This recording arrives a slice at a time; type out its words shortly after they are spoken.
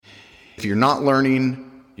If you're not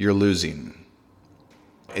learning, you're losing.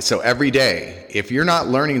 So every day, if you're not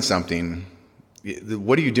learning something,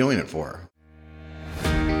 what are you doing it for?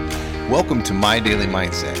 Welcome to My Daily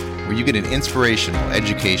Mindset, where you get an inspirational,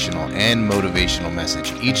 educational, and motivational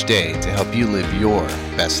message each day to help you live your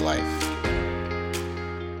best life.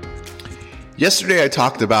 Yesterday, I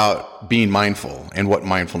talked about being mindful and what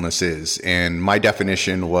mindfulness is, and my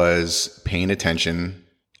definition was paying attention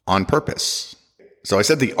on purpose. So I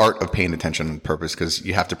said the art of paying attention on purpose because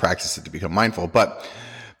you have to practice it to become mindful, but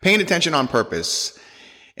paying attention on purpose.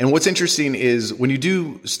 And what's interesting is when you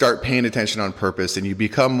do start paying attention on purpose and you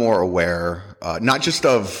become more aware, not just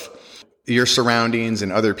of your surroundings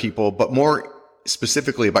and other people, but more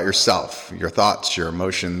specifically about yourself, your thoughts, your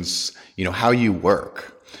emotions, how you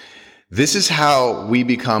work. This is how we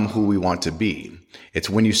become who we want to be.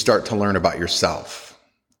 It's when you start to learn about yourself.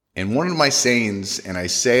 And one of my sayings, and I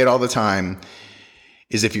say it all the time,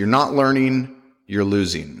 is if you're not learning, you're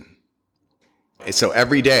losing. So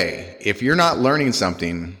every day, if you're not learning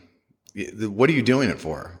something, what are you doing it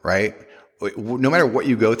for, right? No matter what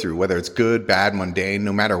you go through, whether it's good, bad, mundane,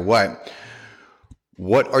 no matter what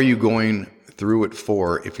are you going through it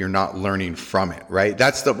for if you're not learning from it, right?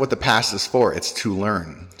 That's what the past is for. It's to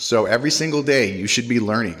learn. So every single day you should be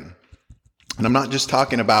learning. And I'm not just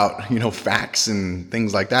talking about, facts and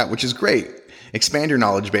things like that, which is great. Expand your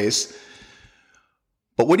knowledge base.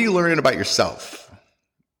 But what are you learning about yourself?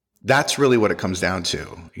 That's really what it comes down to.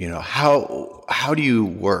 How do you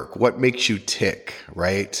work? What makes you tick,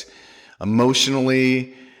 right?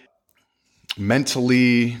 Emotionally,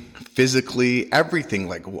 mentally, physically, everything.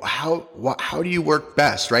 Like how do you work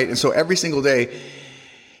best, right? And so every single day,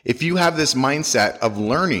 if you have this mindset of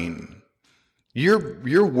learning,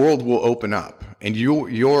 your world will open up and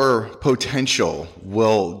your potential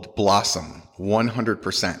will blossom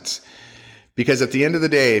 100%. Because at the end of the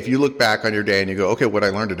day, if you look back on your day and you go, okay, what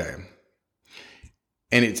did I learn today?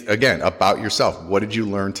 And it's, again, about yourself. What did you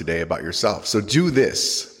learn today about yourself? So do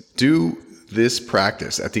this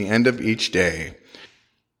practice at the end of each day.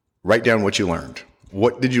 Write down what you learned.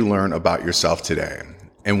 What did you learn about yourself today?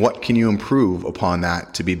 And what can you improve upon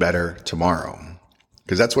that to be better tomorrow?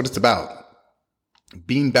 Because that's what it's about.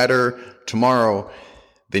 Being better tomorrow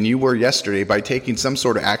than you were yesterday by taking some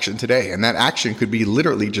sort of action today. And that action could be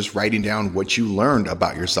literally just writing down what you learned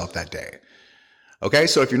about yourself that day. Okay,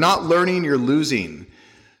 so if you're not learning, you're losing.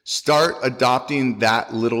 Start adopting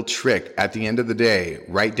that little trick at the end of the day.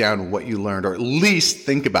 Write down what you learned, or at least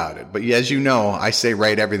think about it. But as you know, I say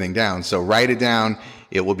write everything down. So write it down.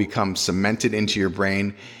 It will become cemented into your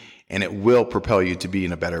brain, and it will propel you to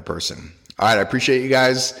being a better person. All right, I appreciate you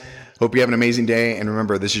guys. Hope you have an amazing day. And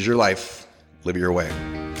remember, this is your life. Live your way.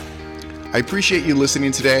 I appreciate you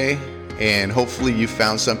listening today, and hopefully you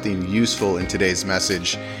found something useful in today's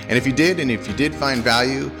message. And if you did find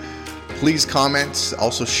value, please comment.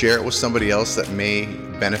 Also share it with somebody else that may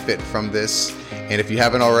benefit from this. And if you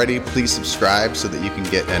haven't already, please subscribe so that you can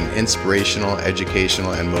get an inspirational,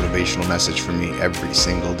 educational, and motivational message from me every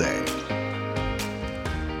single day.